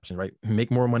couple of options, right?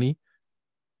 Make more money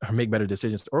or make better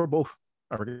decisions, or both.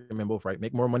 I recommend both, right?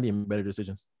 Make more money and better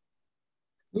decisions.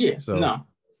 Yeah, so, no,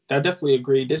 I definitely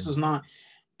agree. This is not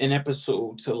an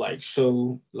episode to like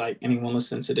show like anyone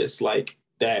listening to this like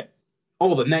that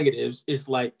all the negatives. It's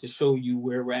like to show you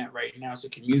where we're at right now as a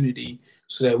community,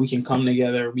 so that we can come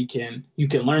together. You can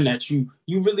learn that you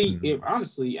really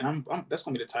honestly, and I'm that's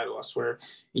gonna be the title, I swear.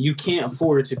 You can't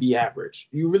afford to be average.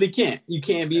 You really can't. You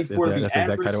can't be afford to be average. That's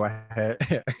the exact title I had.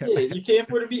 Yeah, you can't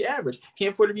afford to be average.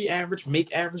 Can't afford to be average.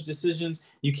 Make average decisions.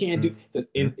 You can't do.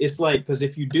 And it's like, because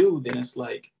if you do, then it's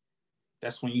like,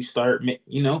 that's when you start,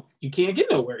 you can't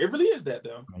get nowhere. It really is that,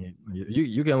 though. I mean,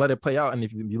 you can let it play out, and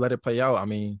if you let it play out, I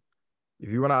mean, if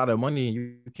you run out of money and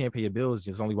you can't pay your bills,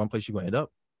 there's only one place you're gonna end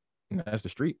up, and that's the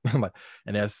street. And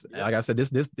that's, like I said,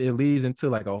 this it leads into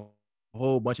like a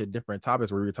whole bunch of different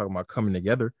topics where we're talking about coming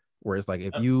together. Where it's like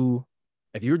if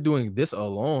you're doing this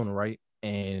alone, right,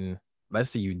 and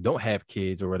let's say you don't have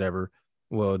kids or whatever,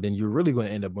 well, then you're really going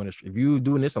to end up on the street. If you're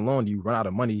doing this alone, you run out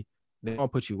of money, they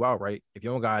don't put you out, right? If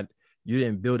you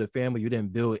didn't build a family, you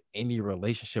didn't build any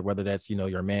relationship, whether that's,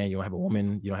 you're a man, you don't have a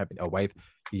woman, you don't have a wife,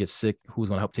 you get sick, who's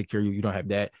going to help take care of you? You don't have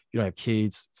that. You don't have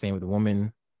kids, same with the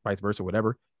woman, vice versa,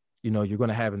 whatever. You're going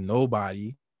to have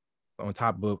nobody on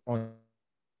top of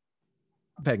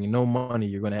packing no money.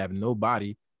 You're going to have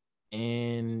nobody,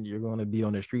 and you're going to be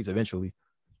on the streets eventually.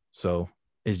 So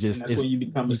it's just,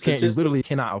 you literally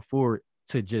cannot afford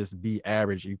to just be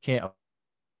average. You can't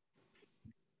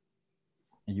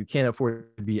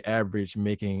afford to be average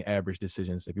making average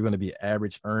decisions. If you're going to be an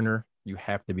average earner, you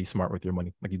have to be smart with your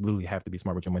money. Like, you literally have to be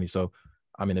smart with your money. So,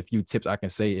 I mean, a few tips I can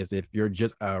say is, if you're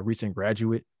just a recent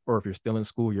graduate, or if you're still in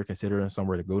school, you're considering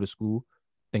somewhere to go to school,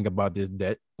 think about this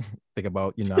debt. Think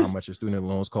about, how much your student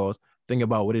loans cost. Think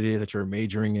about what it is that you're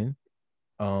majoring in.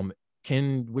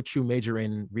 Can what you major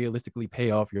in realistically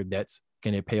pay off your debts?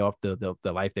 Can it pay off the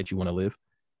life that you want to live?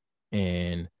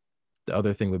 And the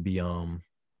other thing would be,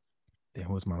 what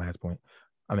was my last point?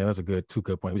 I mean, that's two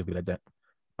good points. We just leave it at that.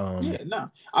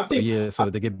 I think. So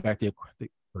to get back to your,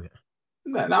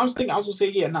 I was gonna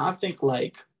say, I think,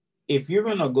 like, if you're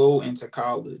gonna go into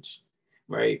college,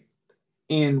 right,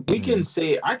 and I can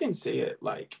say it,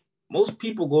 like, most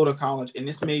people go to college, and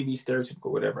this may be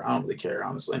stereotypical, whatever. I don't really care,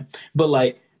 honestly, but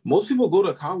like, most people go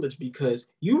to college because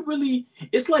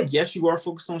it's like, yes, you are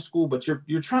focused on school, but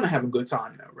you're trying to have a good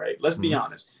time though, right? Let's be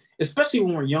honest. Especially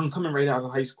when we're young, coming right out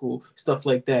of high school, stuff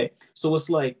like that. So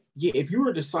it's like, if you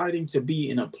were deciding to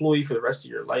be an employee for the rest of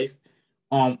your life,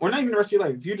 or not even the rest of your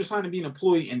life, if you're deciding to be an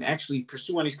employee and actually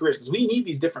pursue any careers, because we need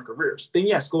these different careers, then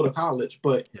yes, go to college.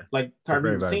 But like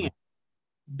Kyrie was saying,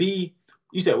 you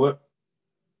said what?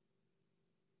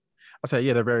 I said,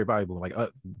 they're very valuable. Like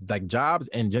jobs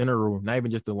in general, not even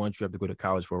just the ones you have to go to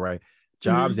college for, right?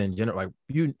 Jobs in general, like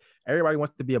everybody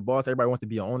wants to be a boss, everybody wants to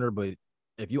be an owner, but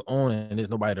if you own and there's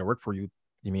nobody to work for you,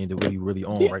 you mean to really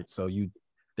own, right? So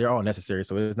they're all necessary.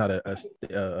 So it's not a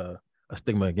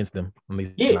stigma against them. At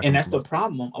least and that's the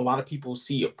problem. A lot of people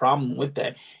see a problem with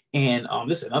that. And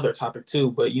this is another topic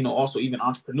too, but also even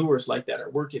entrepreneurs like that are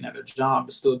working at a job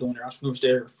but still doing their entrepreneurs.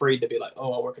 They're afraid to be like,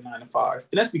 oh, I work a 9 to 5.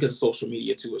 And that's because of social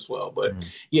media too as well. But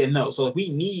so like, we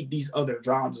need these other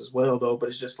jobs as well though. But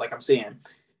it's just like I'm saying,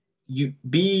 you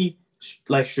be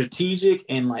like strategic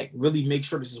and like really make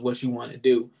sure this is what you want to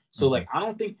do. So Mm-hmm. like I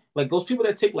don't think like those people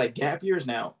that take like gap years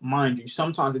now, mind you,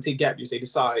 sometimes they take gap years, they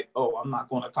decide, oh, I'm not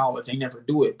going to college, they never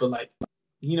do it. But like,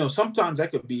 you know, sometimes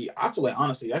that could be, I feel like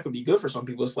honestly, that could be good for some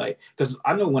people. It's like, because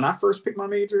I know when I first picked my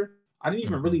major, I didn't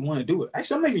even Mm-hmm. really want to do it.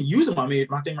 Actually, I'm not even using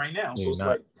my thing right now. Yeah, So it's not.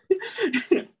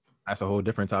 like That's a whole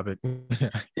different topic. yeah, it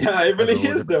That's really a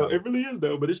whole is different though. topic. It really is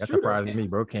though, but it's That true though. surprised me,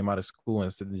 bro. Came out of school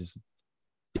and said, just,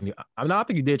 I mean, I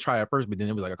think you did try at first, but then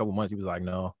it was like a couple months. He was like,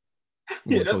 no, I'm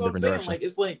Yeah, going a that's so what I'm different saying. direction. Like,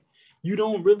 it's like you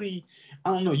don't really,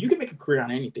 I don't know. You can make a career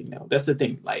on anything though. That's the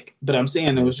thing. Like, but I'm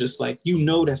saying it was just like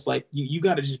that's like you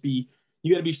got to just be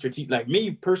you got to be strategic. Like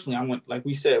me personally, I went like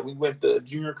we said we went the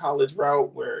junior college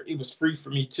route where it was free for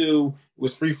me too. It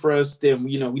was free for us. Then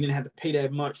we didn't have to pay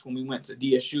that much when we went to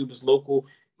DSU. It was local,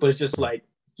 but it's just like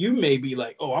you may be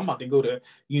like, oh, I'm about to go to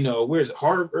where's it,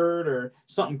 Harvard or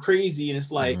something crazy, and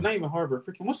it's like Mm-hmm. not even Harvard,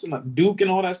 freaking what's the like, Duke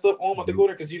and all that stuff. Oh, I'm about to Duke, go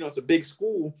there because it's a big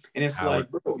school, and it's Howard.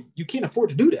 like, bro, you can't afford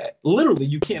to do that. Literally,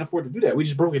 you can't afford to do that. We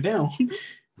just broke it down.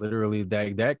 Literally,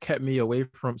 that kept me away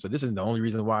from. So this is the only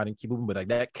reason why I didn't keep moving, but like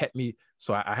that kept me.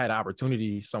 So I had an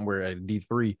opportunity somewhere at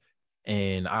D3,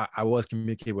 and I was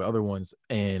communicating with other ones,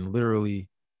 and literally,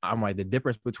 I'm like the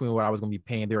difference between what I was going to be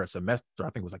paying there a semester, I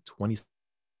think it was like 20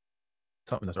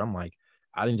 something. So I'm like,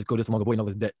 I didn't just go this long avoiding all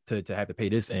this debt to have to pay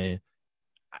this, and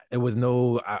it was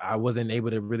I wasn't able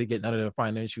to really get none of the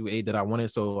financial aid that I wanted.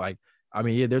 So like, I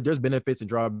mean, yeah, there's benefits and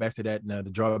drawbacks to that. Now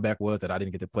the drawback was that I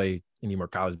didn't get to play any more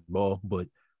college ball, but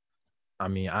I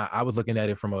mean, I was looking at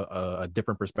it from a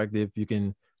different perspective. You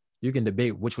can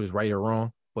debate which was right or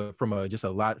wrong, but from a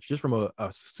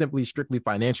simply strictly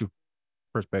financial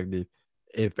perspective,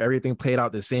 if everything played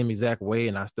out the same exact way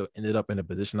and I still ended up in the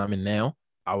position I'm in now,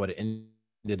 I would have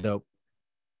ended up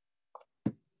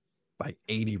like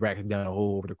 80 racks down the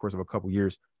hole over the course of a couple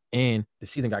years. And the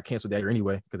season got canceled that year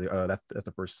anyway, because that's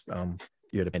the first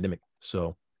year of the pandemic.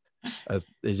 So it's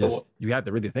just, you have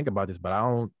to really think about this, but I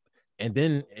don't. And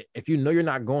then if you know you're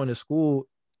not going to school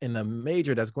in a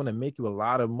major that's going to make you a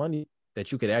lot of money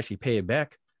that you could actually pay it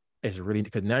back, it's really,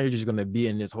 because now you're just going to be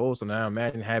in this hole. So now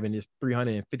imagine having this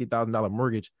 $350,000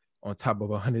 mortgage on top of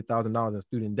 $100,000 in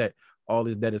student debt. All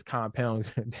this debt is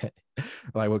compound debt,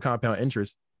 like with compound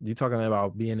interest. You're talking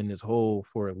about being in this hole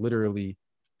for literally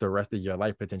the rest of your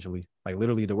life potentially. Like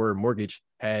literally, the word mortgage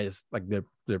has like the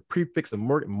prefix of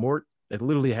mort. It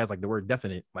literally has like the word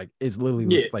definite. Like it's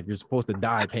literally like you're supposed to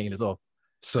die paying this off.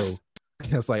 So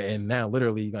it's like, and now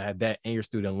literally you're gonna have that and your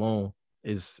student loan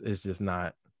is just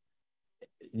not.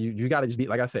 You got to just be,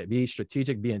 like I said, be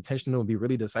strategic, be intentional, and be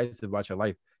really decisive about your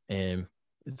life. And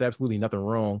it's absolutely nothing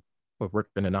wrong with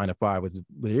working a 9 to 5.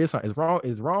 But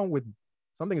it's wrong with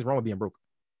something is wrong with being broke.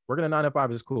 Working a 9 to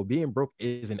 5 is cool. Being broke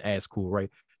isn't as cool, right?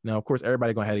 Now, of course,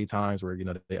 everybody gonna have these times where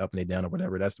they up and they down or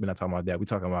whatever. We're not talking about that. We're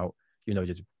talking about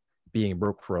just being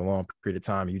broke for a long period of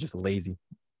time. And you're just lazy.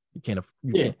 You can't.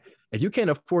 If you can't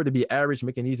afford to be average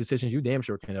making these decisions, you damn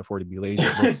sure can't afford to be lazy.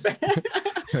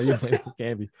 You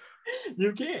can't be.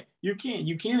 You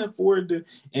can't afford to.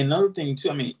 Another thing too,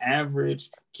 I mean, average,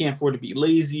 can't afford to be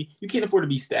lazy. You can't afford to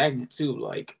be stagnant too.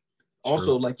 Like,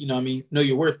 also, like, know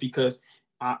your worth, because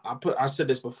I said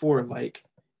this before, like,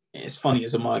 it's funny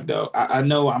as a mug though. I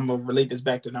know I'm gonna relate this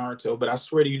back to Naruto, but I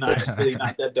swear to you, not it's really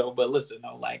not that though. But listen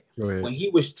though, like when he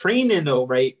was training though,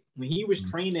 right? When he was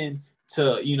training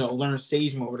to learn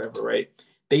Sage Mode or whatever, right?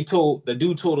 The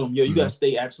dude told him, yo, you gotta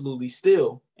stay absolutely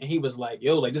still. And he was like,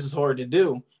 yo, like this is hard to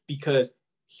do because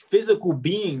physical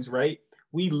beings, right?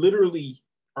 We literally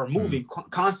are moving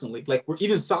constantly. Like we're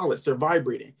even solids, they're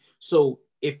vibrating. So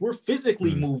if we're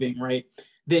physically moving, right,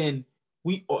 then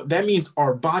that means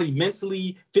our body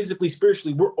mentally, physically,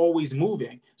 spiritually, we're always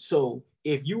moving. So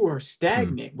if you are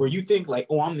stagnant where you think like,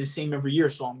 oh, I'm the same every year,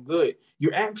 so I'm good,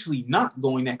 you're actually not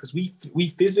going that, because we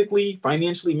physically,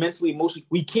 financially, mentally, emotionally,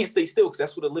 we can't stay still, because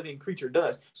that's what a living creature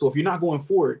does. So if you're not going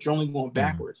forward, you're only going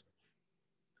backwards.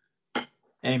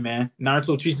 Hey man,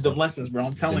 Naruto teaches them lessons, bro.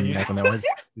 I'm telling you.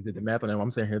 You did the math on that.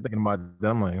 I'm sitting here thinking about that.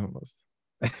 I'm like,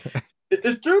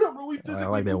 it's true though, bro. We physically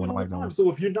like that moving all the time. So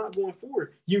if you're not going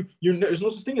forward, there's no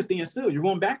such thing as staying still. You're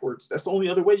going backwards. That's the only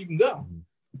other way you can go.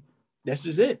 That's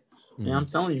just it. And I'm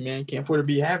telling you, man, can't afford to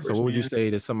be average. So what would you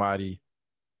say to somebody?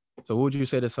 So what would you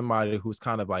say to somebody who's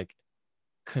kind of like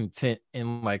content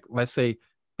and like, let's say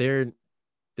they're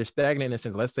stagnant in a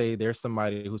sense. Let's say there's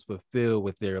somebody who's fulfilled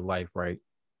with their life, right?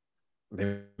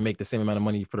 They make the same amount of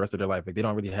money for the rest of their life. Like they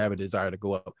don't really have a desire to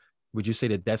go up. Would you say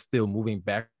that that's still moving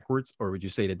backwards, or would you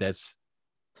say that that's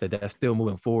still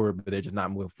moving forward, but they're just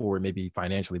not moving forward maybe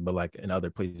financially, but like in other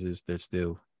places they're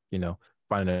still,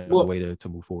 finding a way to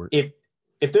move forward?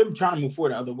 if they're trying to move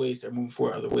forward in other ways, they're moving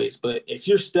forward other ways. But if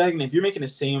you're stagnant, if you're making the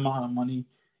same amount of money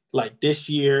like this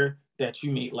year that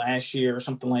you made last year or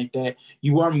something like that,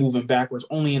 you are moving backwards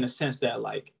only in a sense that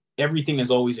like everything is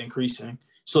always increasing.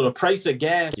 So the price of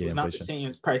gas was not the same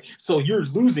as price. So you're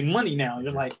losing money now.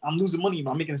 You're like, I'm losing money,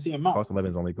 but I'm making the same amount. Cost of living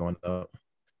is only going up.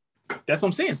 That's what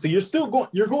I'm saying. So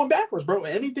you're going backwards, bro.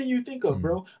 Anything you think of,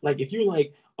 bro. Like if you're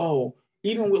like, oh,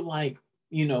 even with like,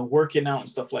 you know, working out and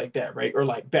stuff like that, right? Or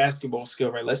like basketball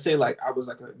skill, right? Let's say like I was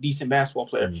like a decent basketball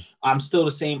player. I'm still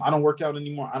the same. I don't work out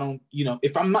anymore. I don't, you know,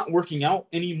 if I'm not working out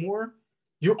anymore,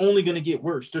 you're only going to get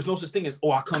worse. There's no such thing as,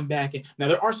 oh, I come back. And now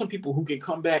there are some people who can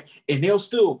come back and they'll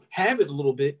still have it a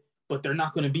little bit, but they're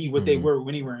not going to be what they were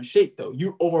when they were in shape though.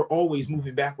 You are always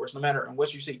moving backwards, no matter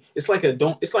what you see. It's like you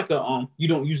don't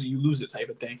use it, you lose it type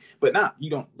of thing, but not, you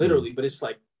don't literally, but it's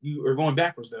like you are going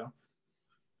backwards though.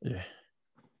 Yeah.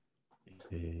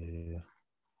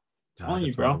 Telling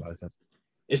you, bro.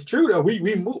 It's true though.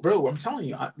 We move, bro. I'm telling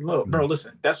you. Look, bro,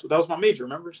 listen, that was my major,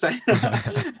 remember?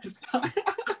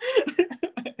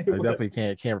 You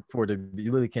definitely can't afford to be,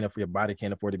 you literally can't afford, your body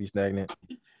can't afford to be stagnant.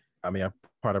 I mean,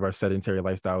 part of our sedentary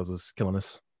lifestyles was killing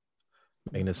us,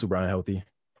 making us super unhealthy.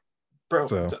 Bro,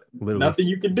 so nothing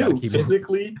you can do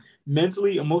physically,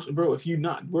 mentally, emotionally, bro. If you're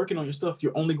not working on your stuff,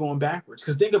 you're only going backwards.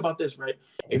 Because think about this, right?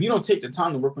 If you don't take the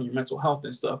time to work on your mental health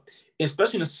and stuff,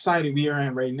 especially in the society we are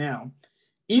in right now,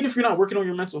 even if you're not working on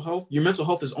your mental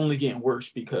health is only getting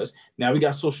worse because now we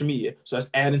got social media. So that's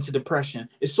adding to depression.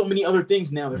 It's so many other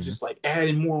things now that's just like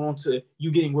adding more onto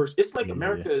you getting worse. It's like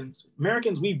Americans,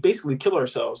 we basically kill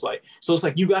ourselves. Like, so it's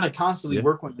like you got to constantly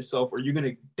work on yourself or you're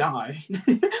going to die.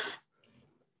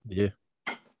 Yeah.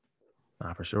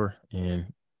 Nah, for sure.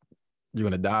 And you're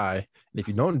going to die. And if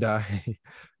you don't die,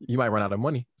 you might run out of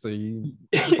money. So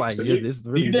it's like, so it's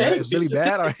really bad. It's really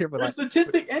bad out here. But like,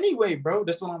 statistic anyway, bro.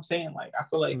 That's what I'm saying. Like, I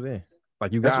feel like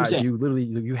you literally,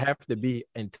 you have to be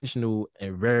intentional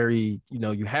and very, you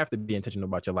know, you have to be intentional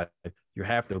about your life. You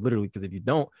have to literally, because if you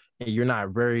don't, and you're not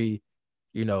very,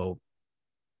 you know,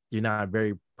 you're not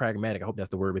very pragmatic. I hope that's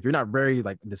the word. But if you're not very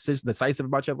like decisive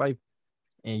about your life,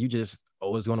 and you just,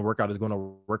 it's going to work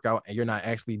out, and you're not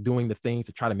actually doing the things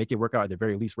to try to make it work out at the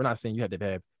very least. We're not saying you have to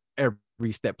have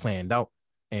every step planned out,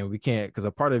 and we can't, because a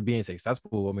part of being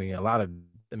successful, I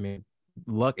mean,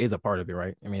 luck is a part of it,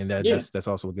 right? I mean, that's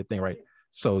also a good thing, right?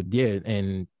 So yeah,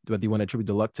 and whether you want to attribute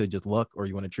the luck to just luck or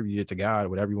you want to attribute it to God or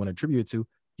whatever you want to attribute it to,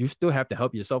 you still have to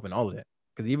help yourself in all of that.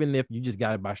 Because even if you just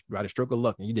got it by the stroke of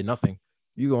luck and you did nothing,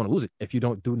 you're going to lose it if you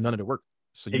don't do none of the work.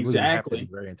 So you really have to be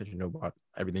very intentional about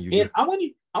everything you do. And I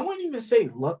wouldn't even say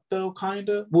luck though, kind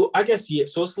of. Well, I guess yeah.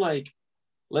 So it's like,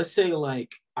 let's say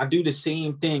like I do the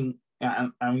same thing.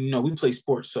 You know, we play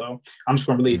sports, so I'm just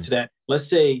gonna relate to that. Let's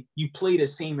say you play the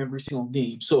same every single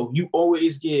game, so you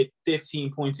always get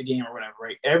 15 points a game or whatever,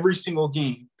 right? Every single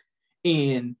game,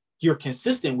 and you're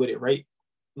consistent with it, right?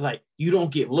 Like you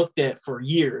don't get looked at for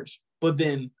years, but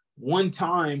then one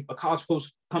time a college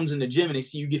coach comes in the gym and they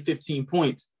see you get 15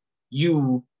 points.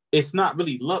 It's not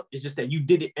really luck. It's just that you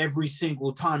did it every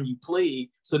single time you played.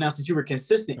 So now since you were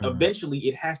consistent, eventually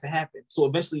it has to happen. So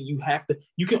eventually you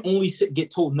can only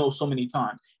get told no so many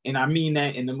times. And I mean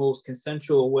that in the most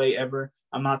consensual way ever.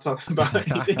 I'm not talking about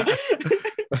anything.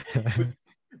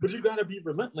 But you got to be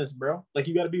relentless, bro. Like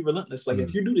you got to be relentless. Like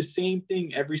if you do the same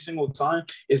thing every single time,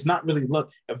 it's not really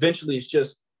luck. Eventually it's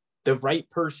just the right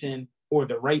person or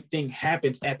the right thing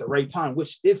happens at the right time,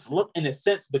 which is luck in a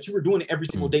sense, but you were doing it every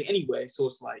single day anyway. So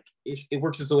it's like, it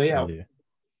works its way out.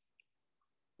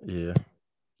 Yeah.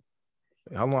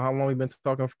 How long we been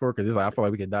talking for? Because I feel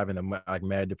like we could dive into like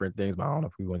mad different things, but I don't know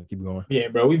if we want to keep going. Yeah,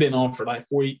 bro, we've been on for like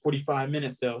 45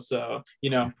 minutes though. So,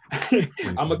 you know,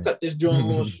 I'm going to cut this joint a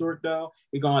little short though.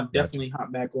 We're going to definitely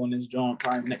hop back on this joint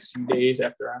probably next few days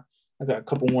after I got a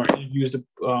couple more interviews to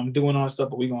doing all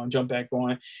stuff, but we're going to jump back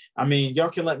on. I mean, y'all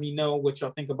can let me know what y'all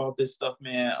think about this stuff,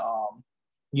 man.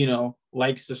 You know,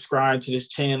 like, subscribe to this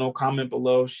channel, comment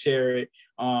below, share it.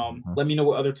 Let me know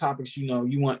what other topics, you know,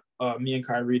 you want me and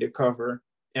Kyrie to cover.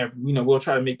 You know, we'll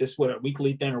try to make this a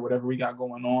weekly thing or whatever we got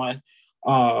going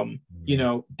on. You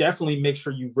know, definitely make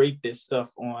sure you rate this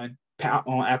stuff on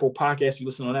Apple Podcasts. You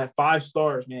listen to that 5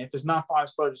 stars, man. If it's not 5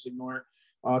 stars, just ignore it.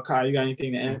 Kyle, you got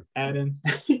anything to add in?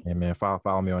 Yeah, man.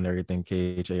 Follow me on everything.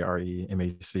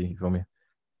 KHAREMAC. You feel me?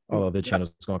 All of the channels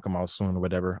is gonna come out soon or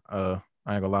whatever.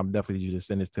 I ain't gonna lie. I'm definitely you just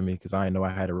send this to me because I didn't know I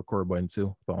had a record button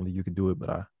too. If only you could do it,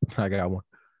 but I got one.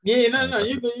 Yeah, no,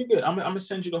 you're good. You're good. I'm gonna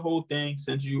send you the whole thing.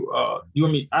 Send you you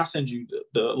want me? I'll send you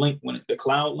the link the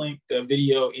cloud link, the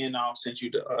video, and I'll send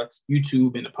you the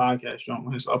YouTube and the podcast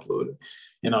when it's uploaded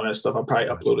and all that stuff. I'll probably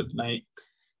upload it tonight.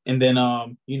 And then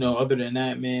you know, other than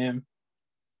that, man,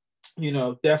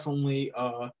 definitely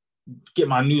get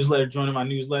my newsletter, joining my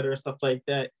newsletter and stuff like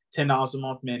that. $10 a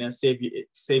month, man, and save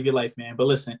your life, man. But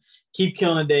listen, keep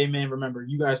killing the day, man. Remember,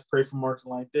 you guys pray for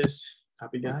marketing like this.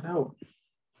 Copy God out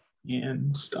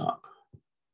and stop.